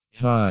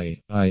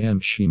Hi, I am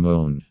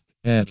Shimon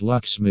at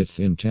Locksmith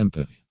in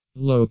Tampa,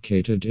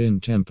 located in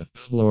Tampa,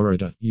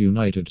 Florida,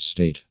 United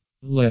States.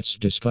 Let's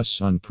discuss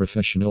on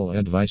professional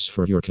advice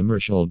for your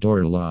commercial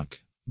door lock.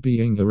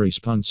 Being a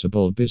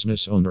responsible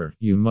business owner,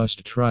 you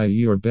must try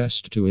your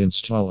best to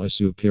install a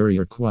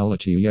superior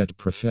quality yet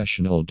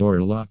professional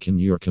door lock in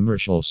your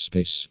commercial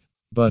space.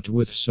 But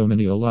with so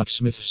many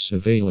locksmiths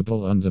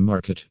available on the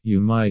market, you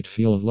might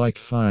feel like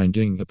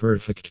finding a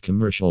perfect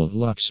commercial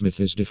locksmith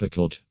is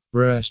difficult.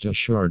 Rest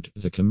assured,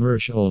 the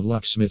Commercial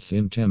Locksmith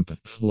in Tampa,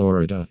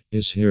 Florida,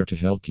 is here to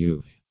help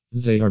you.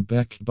 They are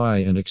backed by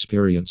an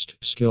experienced,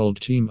 skilled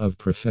team of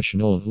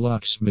professional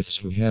locksmiths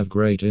who have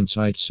great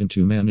insights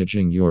into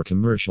managing your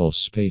commercial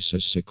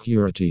space's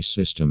security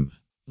system.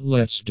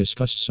 Let's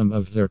discuss some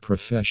of their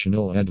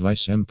professional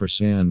advice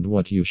and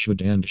what you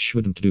should and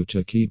shouldn't do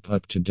to keep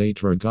up to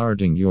date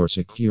regarding your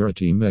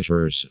security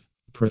measures.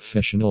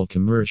 Professional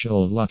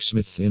Commercial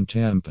Locksmith in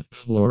Tampa,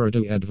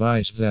 Florida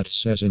advice that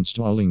says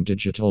installing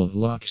digital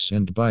locks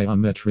and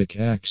biometric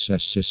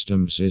access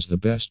systems is the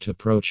best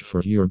approach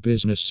for your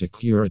business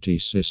security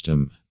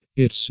system.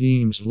 It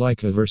seems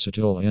like a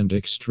versatile and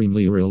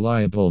extremely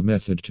reliable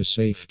method to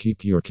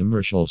safekeep your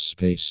commercial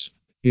space.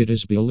 It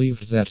is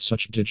believed that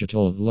such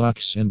digital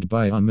locks and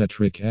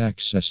biometric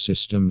access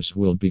systems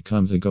will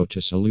become the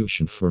go-to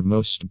solution for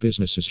most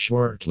businesses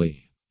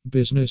shortly.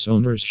 Business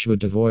owners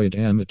should avoid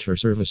amateur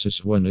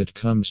services when it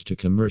comes to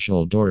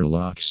commercial door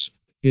locks.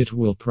 It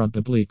will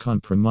probably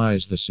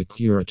compromise the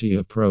security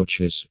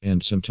approaches,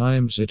 and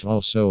sometimes it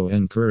also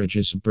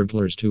encourages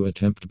burglars to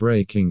attempt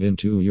breaking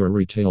into your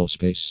retail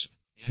space.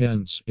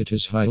 Hence, it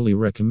is highly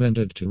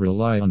recommended to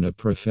rely on a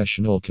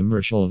professional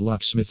commercial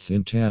locksmith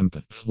in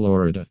Tampa,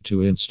 Florida,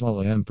 to install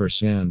and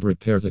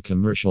repair the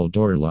commercial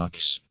door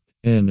locks.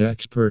 An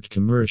expert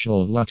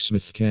commercial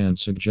locksmith can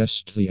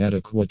suggest the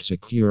adequate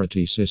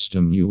security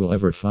system you will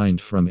ever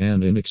find from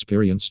an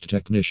inexperienced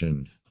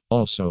technician.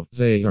 Also,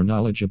 they are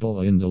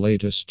knowledgeable in the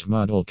latest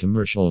model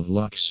commercial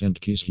locks and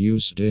keys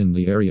used in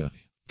the area.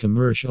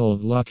 Commercial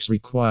locks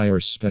require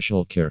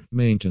special care,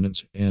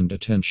 maintenance, and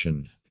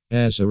attention.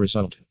 As a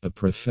result, a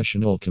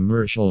professional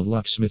commercial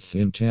locksmith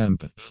in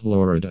Tampa,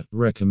 Florida,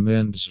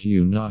 recommends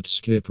you not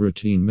skip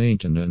routine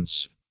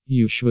maintenance.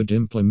 You should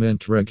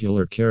implement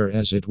regular care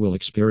as it will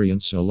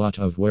experience a lot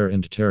of wear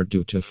and tear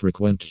due to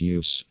frequent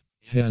use.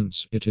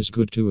 Hence, it is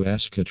good to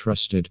ask a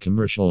trusted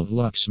commercial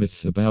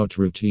locksmith about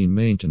routine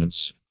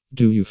maintenance.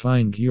 Do you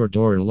find your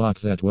door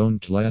lock that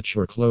won't latch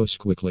or close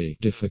quickly,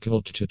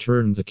 difficult to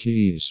turn the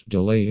keys,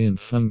 delay in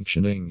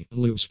functioning,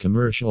 loose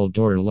commercial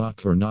door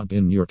lock or knob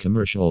in your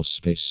commercial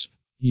space?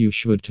 You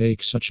should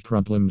take such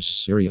problems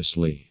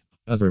seriously.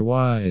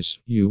 Otherwise,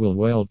 you will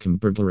welcome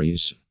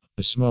burglaries.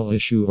 A small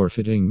issue or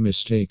fitting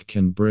mistake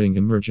can bring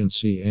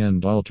emergency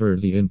and alter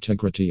the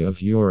integrity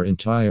of your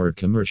entire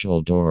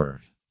commercial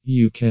door.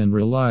 You can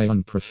rely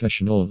on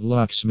professional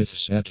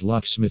locksmiths at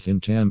Locksmith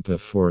in Tampa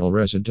for all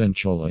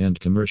residential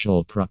and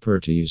commercial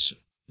properties.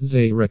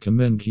 They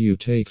recommend you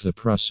take the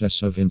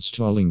process of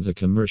installing the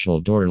commercial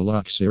door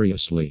lock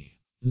seriously.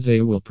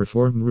 They will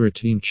perform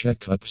routine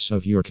checkups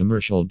of your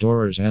commercial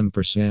doors and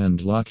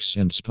locks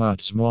and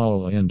spot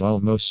small and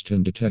almost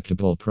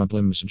undetectable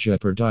problems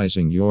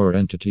jeopardizing your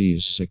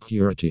entity's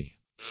security.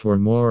 For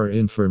more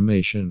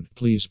information,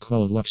 please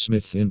call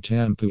Locksmith in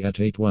Tampa at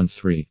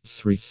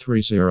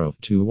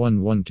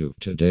 813-330-2112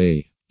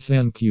 today.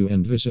 Thank you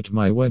and visit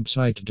my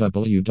website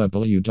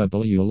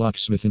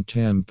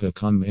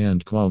www.locksmithintampa.com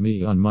and call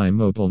me on my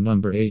mobile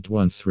number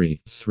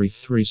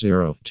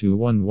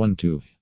 813-330-2112.